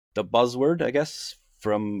the buzzword, I guess,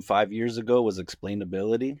 from 5 years ago was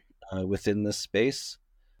explainability within this space.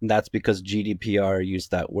 And that's because GDPR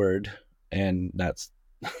used that word, and that's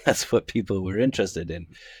what people were interested in.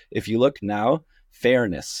 If you look now,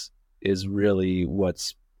 fairness is really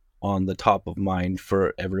what's on the top of mind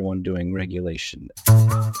for everyone doing regulation.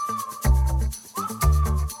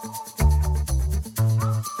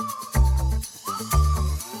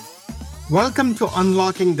 Welcome to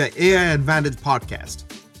Unlocking the AI Advantage podcast.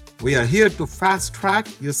 We are here to fast track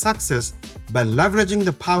your success by leveraging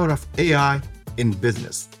the power of AI in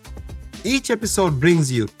business. Each episode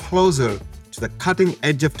brings you closer to the cutting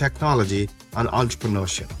edge of technology and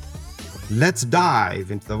entrepreneurship. Let's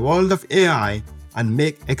dive into the world of AI and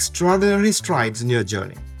make extraordinary strides in your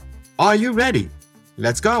journey. Are you ready?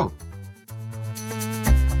 Let's go.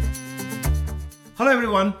 Hello,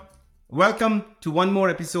 everyone. Welcome to one more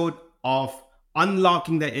episode of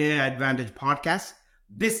Unlocking the AI Advantage podcast.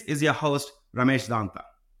 This is your host, Ramesh Danta.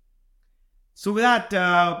 So with that,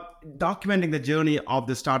 documenting the journey of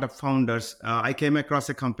the startup founders, I came across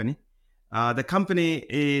a company. The company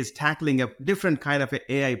is tackling a different kind of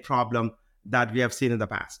AI problem that we have seen in the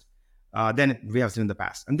past.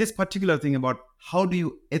 And this particular thing about how do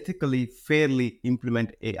you ethically, fairly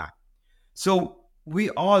implement AI? So we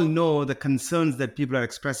all know the concerns that people are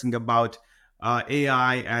expressing about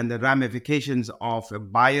AI and the ramifications of a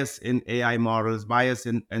bias in AI models, bias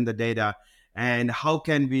in the data, and how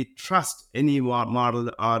can we trust any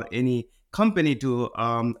model or any company to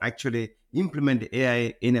actually implement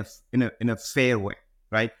AI in a fair way,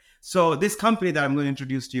 right? So this company that I'm going to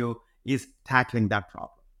introduce to you is tackling that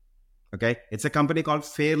problem. Okay, it's a company called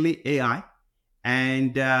Fairly AI,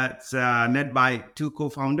 and it's led by two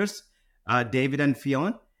co-founders, David and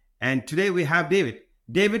Fionn. And today we have David.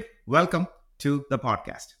 David, welcome to the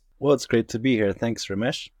podcast. Well, it's great to be here. Thanks,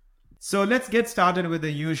 Ramesh. So let's get started with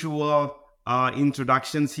the usual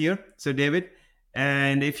introductions here. So David,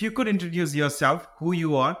 and if you could introduce yourself, who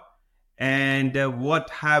you are, and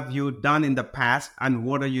what have you done in the past, and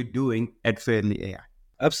what are you doing at Fairly AI?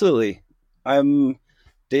 Absolutely. I'm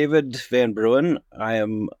David Van Bruin. I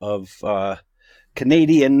am of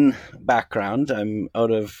Canadian background. I'm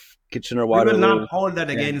out of Kitchener-Waterloo. We will not hold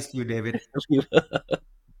that against you, David.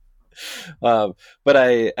 But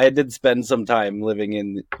I did spend some time living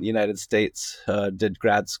in the United States, did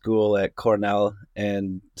grad school at Cornell,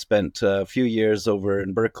 and spent a few years over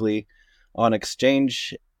in Berkeley on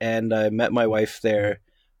exchange. And I met my wife there,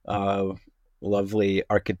 lovely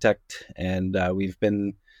architect. And we've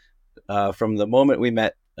been, from the moment we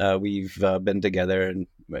met, we've been together. And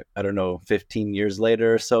I don't know, 15 years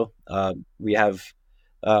later or so, we have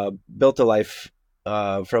built a life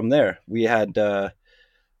from there. We had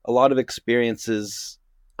a lot of experiences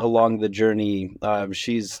along the journey.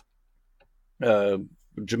 She's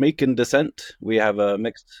Jamaican descent. We have a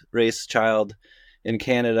mixed race child in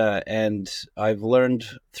Canada, and I've learned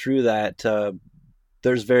through that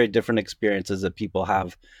there's very different experiences that people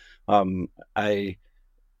have. I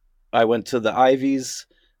went to the Ivies,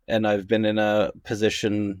 and I've been in a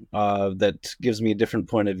position that gives me a different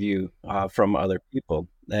point of view from other people.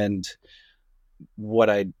 And what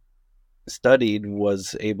I studied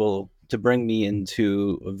was able to bring me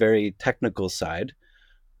into a very technical side,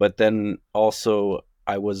 but then also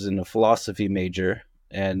I was in a philosophy major,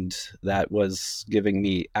 and that was giving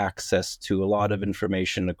me access to a lot of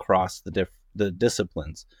information across the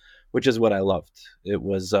disciplines, which is what I loved. It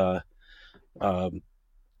was a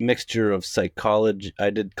mixture of psychology. I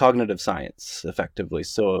did cognitive science effectively,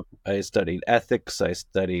 so I studied ethics, I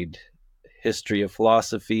studied history of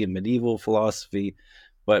philosophy and medieval philosophy,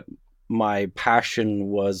 but my passion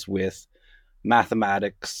was with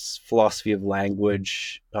mathematics, philosophy of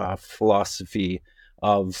language, philosophy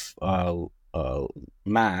of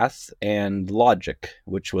math, and logic,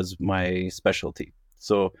 which was my specialty.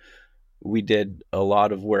 So we did a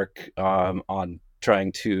lot of work on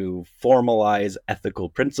trying to formalize ethical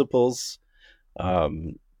principles,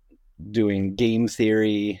 doing game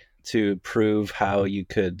theory to prove how you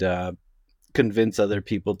could convince other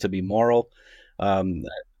people to be moral.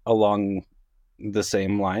 Along the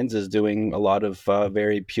same lines as doing a lot of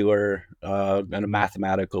very pure kind of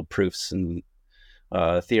mathematical proofs and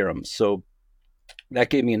theorems. So that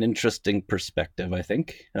gave me an interesting perspective, I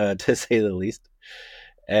think, to say the least.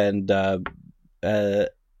 And at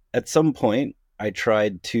some point, I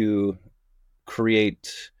tried to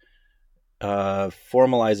create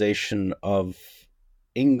formalization of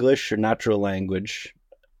English or natural language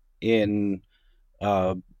in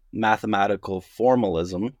mathematical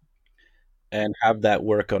formalism and have that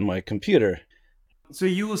work on my computer. So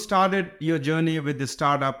you started your journey with the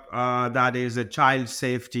startup that is a child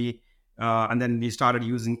safety, and then you started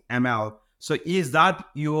using ML. So is that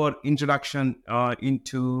your induction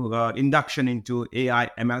into AI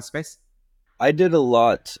ML space? I did a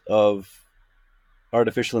lot of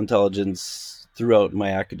artificial intelligence throughout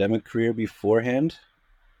my academic career beforehand,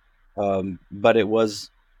 but it was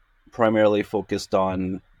primarily focused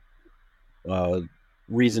on uh,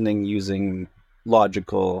 reasoning using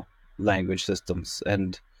logical language systems,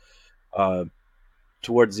 and uh,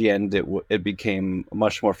 towards the end, it became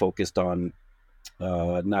much more focused on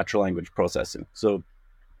natural language processing. So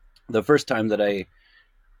the first time that I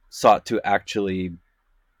sought to actually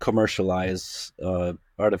commercialize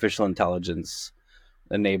artificial intelligence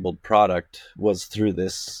enabled product was through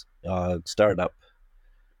this startup,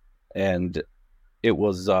 and it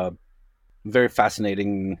was a very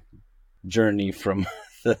fascinating journey from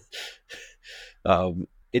the.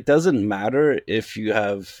 It doesn't matter if you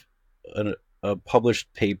have a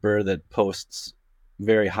published paper that posts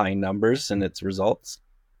very high numbers in its results.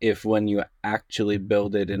 If when you actually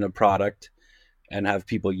build it in a product and have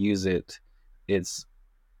people use it, it's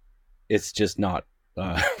just not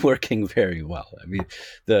working very well. I mean,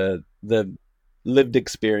 the lived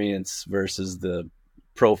experience versus the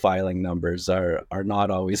profiling numbers are not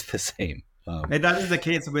always the same. And that is the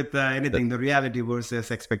case with anything, the reality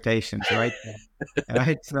versus expectations, right?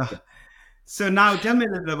 Right. So now tell me a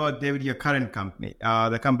little about, David, your current company,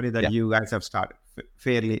 the company that you guys have started,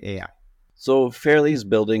 Fairly AI. So Fairly is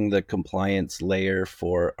building the compliance layer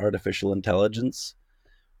for artificial intelligence.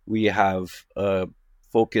 We have a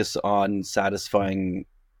focus on satisfying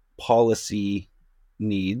policy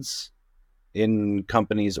needs in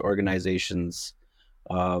companies, organizations,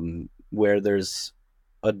 where there's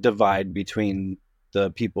a divide between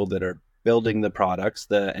the people that are building the products,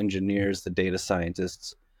 the engineers, the data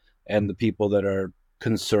scientists, and the people that are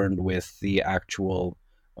concerned with the actual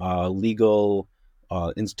legal,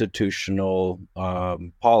 institutional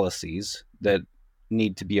policies that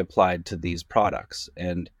need to be applied to these products.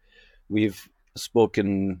 And we've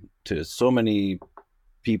spoken to so many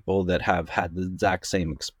people that have had the exact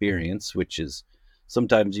same experience, which is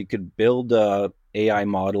sometimes you could build a AI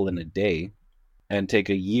model in a day and take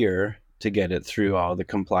a year to get it through all the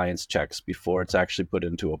compliance checks before it's actually put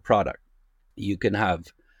into a product. You can have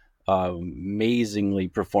an amazingly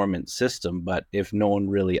performant system, but if no one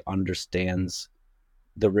really understands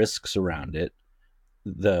the risks around it,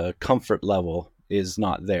 the comfort level is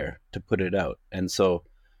not there to put it out. And so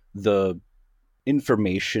the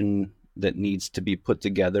information that needs to be put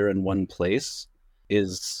together in one place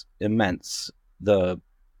is immense. The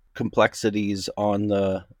complexities on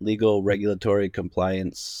the legal, regulatory,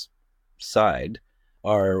 compliance side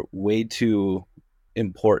are way too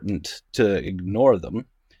important to ignore them.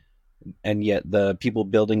 And yet the people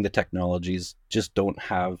building the technologies just don't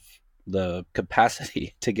have the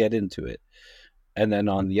capacity to get into it. And then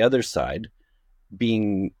on the other side,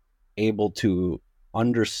 being able to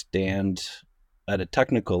understand at a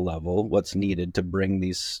technical level what's needed to bring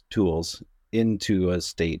these tools into a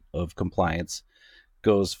state of compliance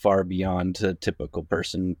goes far beyond a typical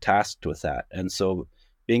person tasked with that. And so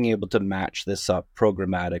being able to match this up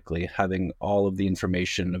programmatically, having all of the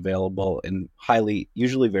information available in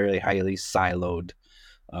usually very highly siloed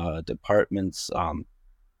departments,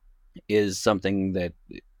 is something that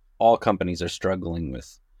all companies are struggling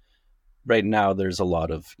with. Right now, there's a lot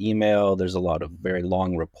of email, there's a lot of very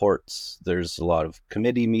long reports, there's a lot of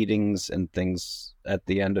committee meetings, and things at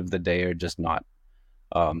the end of the day are just not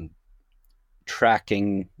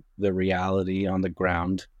tracking the reality on the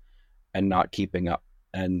ground and not keeping up.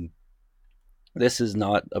 And this is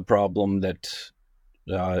not a problem that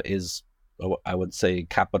is, I would say,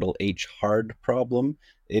 capital H hard problem.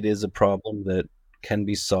 It is a problem that can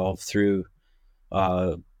be solved through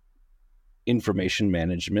information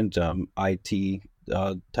management, IT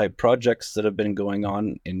type projects that have been going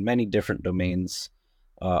on in many different domains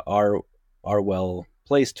are well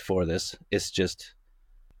placed for this. It's just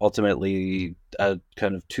ultimately a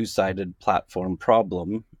kind of two-sided platform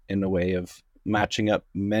problem in a way of matching up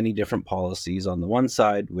many different policies on the one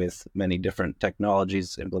side with many different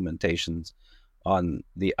technologies, implementations on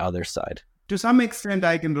the other side. To some extent,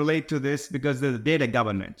 I can relate to this because there's data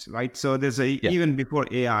governance, right? So there's even before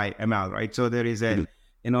AI, ML, right? So there is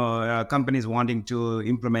companies wanting to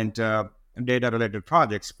implement data-related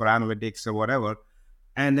projects for analytics or whatever,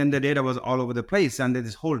 and then the data was all over the place, and then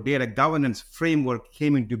this whole data governance framework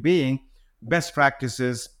came into being, best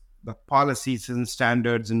practices, the policies and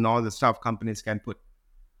standards, and all the stuff companies can put.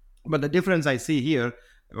 But the difference I see here,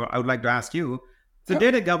 I would like to ask you, the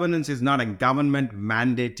data governance is not a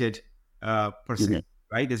government-mandated per se,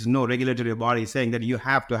 right? There's no regulatory body saying that you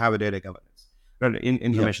have to have a data governance, right?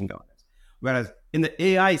 Information governance. Whereas in the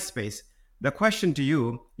AI space, the question to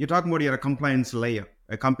you, you're talking about your compliance layer,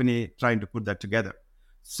 a company trying to put that together.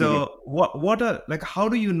 So what are, like, how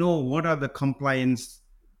do you know what are the compliance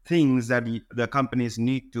things that the companies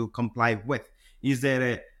need to comply with? Is there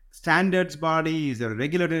a standards body? Is there a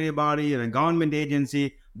regulatory body or a government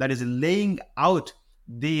agency that is laying out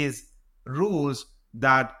these rules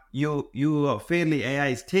that you fairly AI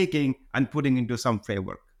is taking and putting into some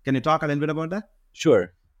framework? Can you talk a little bit about that?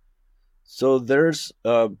 Sure. So there's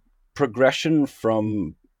a progression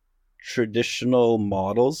from traditional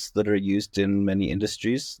models that are used in many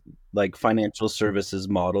industries, like financial services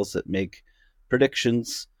models that make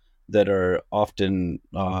predictions that are often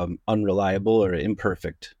unreliable or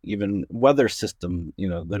imperfect. Even weather system,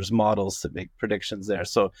 there's models that make predictions there.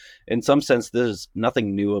 So in some sense, there's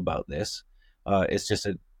nothing new about this. It's just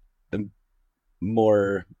a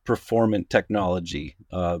more performant technology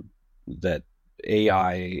that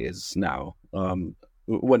AI is now.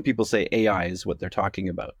 When people say AI is what they're talking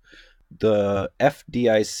about. The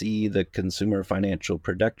FDIC, the Consumer Financial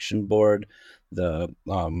Protection Board, the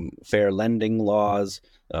fair lending laws,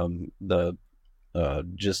 the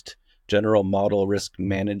just general model risk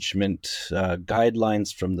management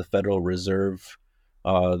guidelines from the Federal Reserve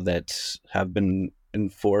that have been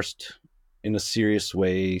enforced in a serious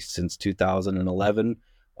way since 2011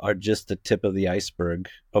 are just the tip of the iceberg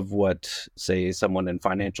of what, say, someone in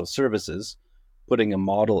financial services putting a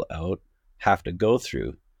model out have to go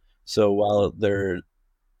through. So while there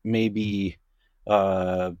may be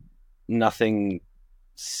nothing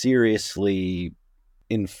seriously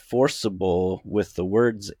enforceable with the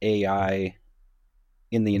words AI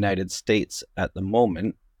in the United States at the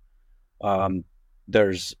moment,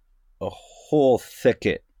 there's a whole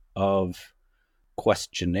thicket of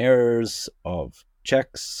questionnaires, of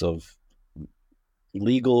checks, of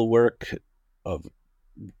legal work, of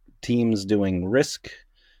teams doing risk,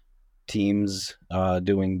 teams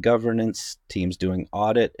doing governance, teams doing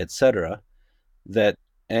audit, etc., that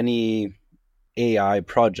any AI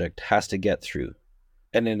project has to get through.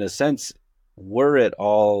 And in a sense, were it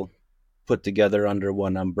all put together under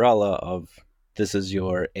one umbrella of this is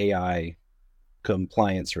your AI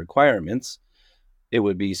compliance requirements, it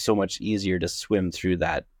would be so much easier to swim through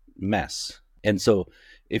that mess. And so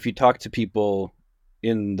if you talk to people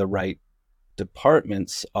in the right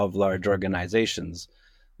departments of large organizations,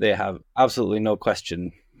 they have absolutely no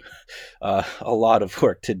question a lot of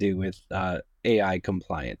work to do with AI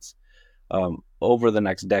compliance. Over the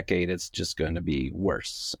next decade, it's just going to be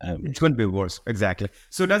worse. It's going to be worse, exactly.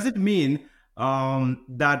 So does it mean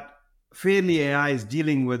that Fairly AI is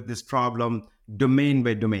dealing with this problem domain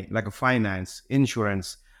by domain, like a finance,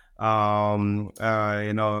 insurance, or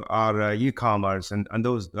e-commerce and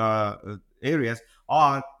those areas?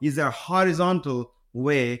 Or is there a horizontal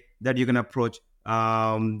way that you can approach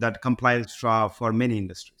that complies for many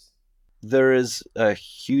industries? There is a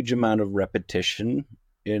huge amount of repetition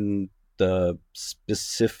in the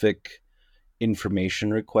specific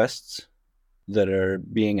information requests that are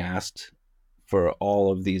being asked for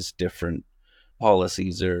all of these different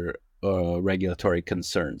policies or regulatory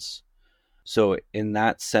concerns. So in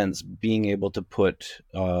that sense, being able to put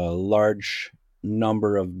a large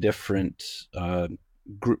number of different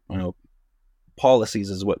group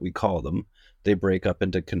policies is what we call them. They break up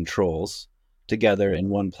into controls together in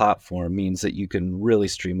one platform means that you can really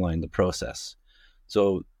streamline the process.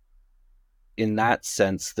 So in that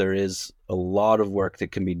sense, there is a lot of work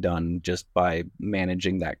that can be done just by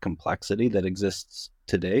managing that complexity that exists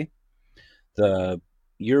today. The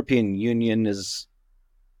European Union is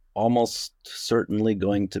almost certainly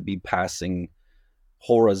going to be passing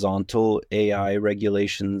horizontal AI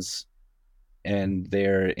regulations, and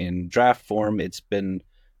they're in draft form. It's been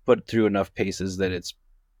put through enough paces that it's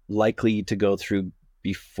likely to go through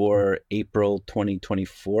before April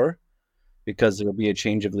 2024, because there will be a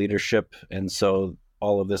change of leadership. And so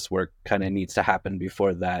all of this work kind of needs to happen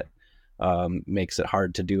before that makes it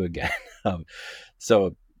hard to do again.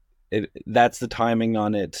 So that's the timing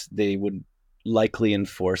on it. They would likely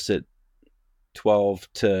enforce it 12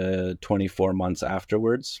 to 24 months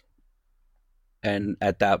afterwards. And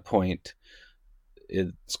at that point,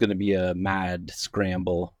 it's going to be a mad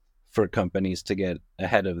scramble for companies to get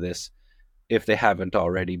ahead of this if they haven't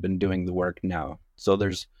already been doing the work now. So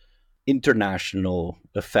there's international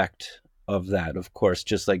effect of that, of course,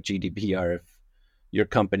 just like GDPR. If your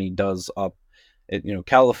company does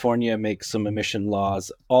California makes some emission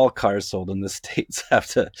laws, all cars sold in the States have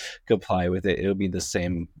to comply with it. It'll be the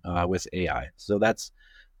same with AI. So that's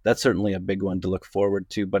that's certainly a big one to look forward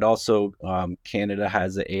to. But also, Canada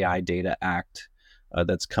has the AI Data Act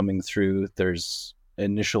that's coming through. There's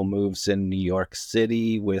initial moves in New York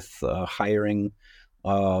City with hiring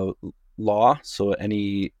law. So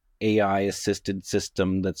any AI assisted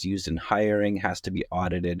system that's used in hiring has to be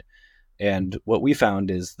audited. And what we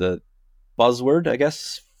found is the buzzword, I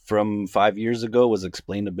guess, from 5 years ago was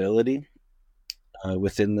explainability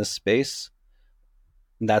within this space.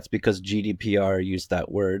 And that's because GDPR used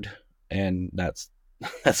that word, and that's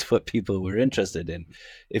what people were interested in.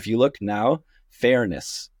 If you look now,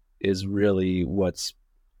 fairness is really what's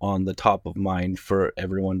on the top of mind for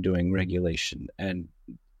everyone doing regulation. And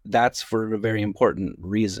that's for a very important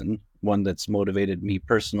reason, one that's motivated me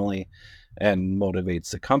personally and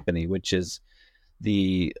motivates the company, which is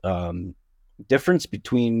the difference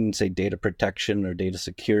between, say, data protection or data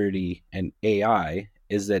security and AI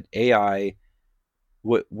is that AI,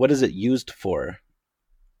 what is it used for?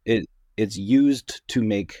 It's used to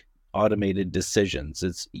make automated decisions.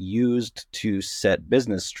 It's used to set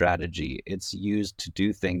business strategy. It's used to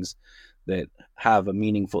do things that have a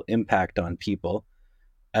meaningful impact on people.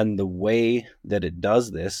 And the way that it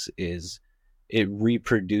does this is it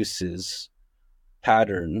reproduces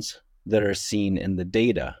patterns that are seen in the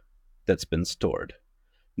data that's been stored.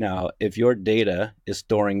 Now, if your data is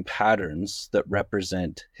storing patterns that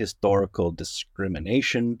represent historical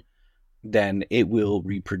discrimination, then it will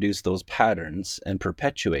reproduce those patterns and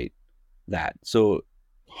perpetuate that. So,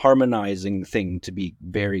 harmonizing thing to be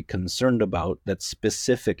very concerned about that's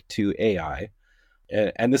specific to AI.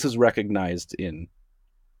 And this is recognized in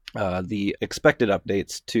the expected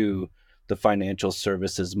updates to the Financial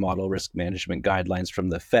Services Model Risk Management Guidelines from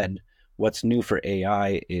the Fed. What's new for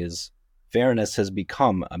AI is fairness has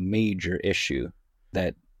become a major issue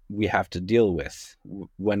that we have to deal with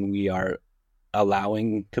when we are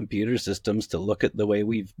allowing computer systems to look at the way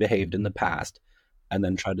we've behaved in the past and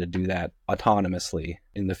then try to do that autonomously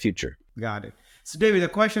in the future. Got it. So, David, the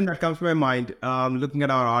question that comes to my mind, looking at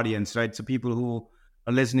our audience, right? So, people who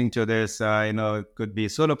are listening to this, it could be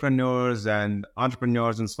solopreneurs and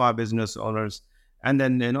entrepreneurs and small business owners, and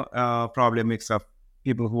then probably a mix of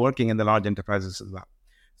people who are working in the large enterprises as well.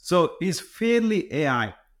 So, is Fairly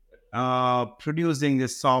AI producing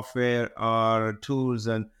this software or tools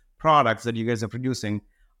and products that you guys are producing?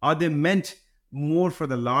 Are they meant more for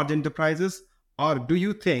the large enterprises, or do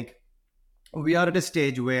you think we are at a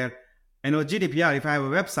stage where GDPR, if I have a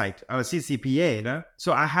website or a CCPA,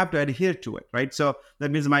 so I have to adhere to it, right? So that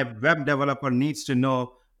means my web developer needs to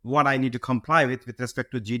know what I need to comply with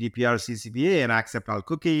respect to GDPR, CCPA, and accept all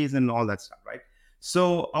cookies and all that stuff, right?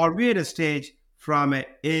 So are we at a stage from an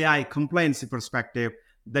AI compliance perspective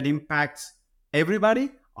that impacts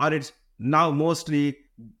everybody, or it's now mostly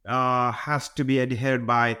has to be adhered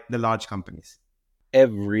by the large companies?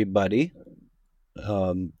 Everybody.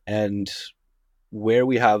 And where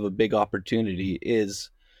we have a big opportunity is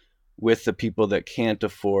with the people that can't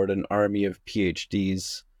afford an army of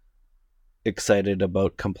PhDs excited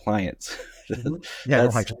about compliance. Mm-hmm. Yeah,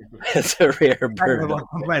 that's a rare bird.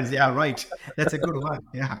 Compliance. Yeah, right. That's a good one.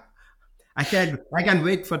 Yeah, I can't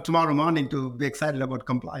wait for tomorrow morning to be excited about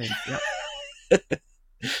compliance. Yeah.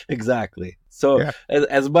 Exactly. So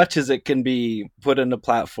as much as it can be put in a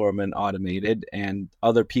platform and automated, and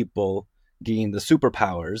other people gain the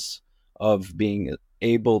superpowers of being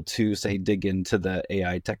able to, say, dig into the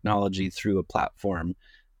AI technology through a platform,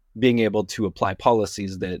 being able to apply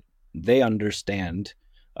policies that they understand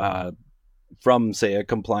from, say, a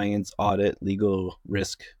compliance, audit, legal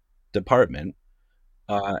risk department,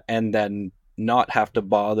 and then not have to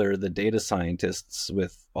bother the data scientists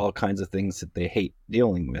with all kinds of things that they hate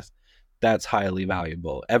dealing with. That's highly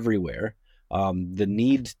valuable everywhere. The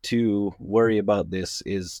need to worry about this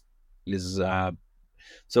is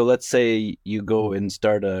so let's say you go and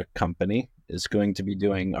start a company, is going to be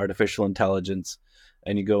doing artificial intelligence,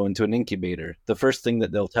 and you go into an incubator. The first thing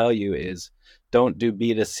that they'll tell you is don't do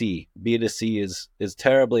B2C. B2C is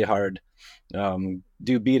terribly hard.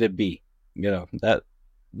 Do B2B.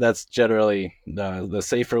 That's generally the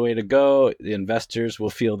safer way to go. The investors will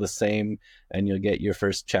feel the same, and you'll get your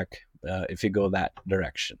first check if you go that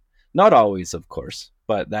direction. Not always, of course,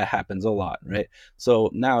 but that happens a lot, right? So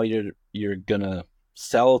now you're gonna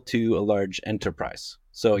sell to a large enterprise.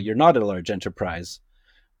 So you're not a large enterprise,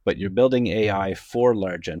 but you're building AI for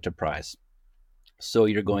large enterprise. So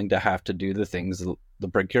you're going to have to do the things the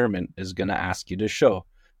procurement is going to ask you to show.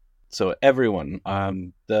 So everyone,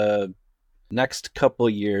 the next couple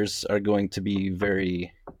years are going to be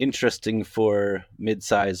very interesting for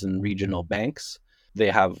mid-size and regional banks. They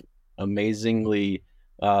have amazingly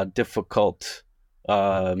difficult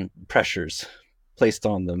pressures placed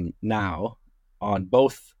on them now on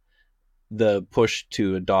both the push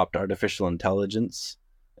to adopt artificial intelligence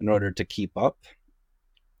in order to keep up.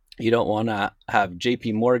 You don't want to have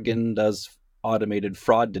JP Morgan does automated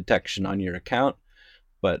fraud detection on your account,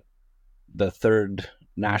 but the Third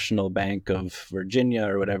National Bank of Virginia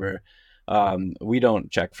or whatever, we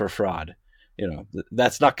don't check for fraud.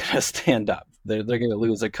 That's not going to stand up. They're going to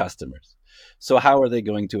lose their customers. So how are they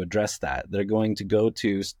going to address that? They're going to go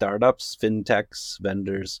to startups, fintechs,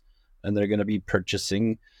 vendors, and they're going to be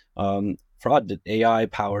purchasing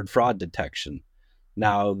AI-powered fraud detection.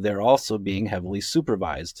 Now, they're also being heavily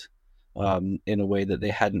supervised in a way that they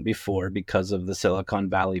hadn't before because of the Silicon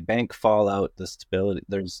Valley Bank fallout, the stability.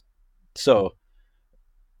 So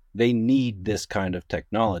they need this kind of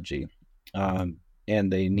technology, and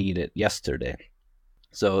they need it yesterday.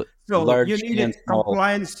 So large you need and small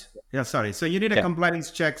compliance. So you need a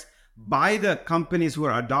compliance checks by the companies who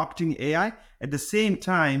are adopting AI. At the same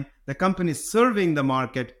time, the companies serving the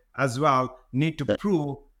market as well need to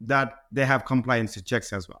prove that they have compliance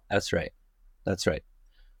checks as well. That's right.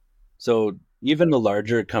 So even a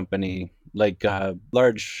larger company, like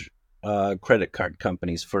large credit card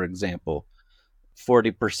companies, for example,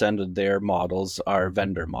 40% of their models are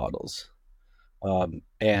vendor models.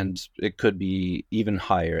 And it could be even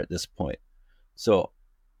higher at this point. So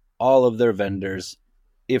all of their vendors,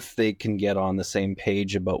 if they can get on the same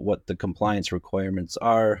page about what the compliance requirements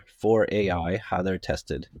are for AI, how they're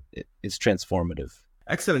tested, it's transformative.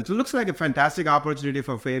 Excellent. So it looks like a fantastic opportunity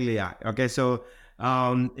for Fairly AI. Okay, so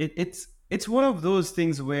it's one of those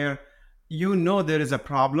things where there is a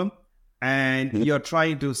problem and you're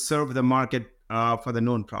trying to serve the market for the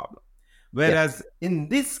known problem. Whereas in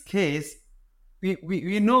this case,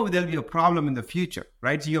 we know there'll be a problem in the future,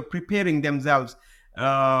 right? So you're preparing themselves,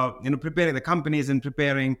 preparing the companies and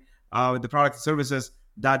preparing the products and services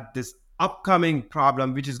that this upcoming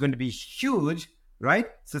problem, which is going to be huge, right?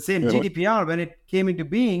 It's the same GDPR when it came into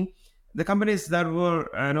being. The companies that were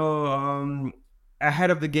ahead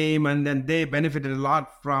of the game, and then they benefited a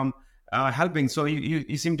lot from helping. So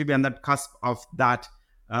you seem to be on that cusp of that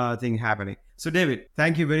thing happening. So David,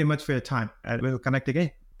 thank you very much for your time, and we'll connect again.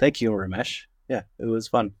 Thank you, Ramesh. Yeah, it was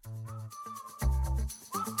fun.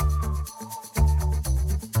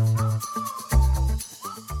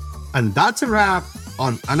 And that's a wrap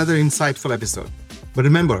on another insightful episode. But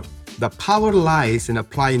remember, the power lies in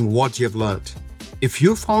applying what you've learned. If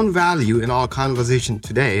you found value in our conversation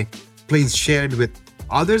today, please share it with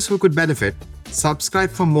others who could benefit,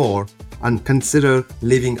 subscribe for more, and consider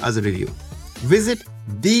leaving us a review. Visit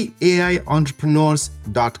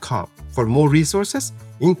theAIentrepreneurs.com for more resources,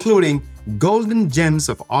 including golden gems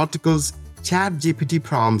of articles, ChatGPT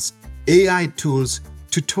prompts, AI tools,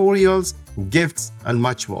 tutorials, gifts, and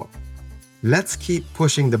much more. Let's keep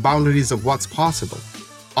pushing the boundaries of what's possible.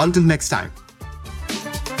 Until next time.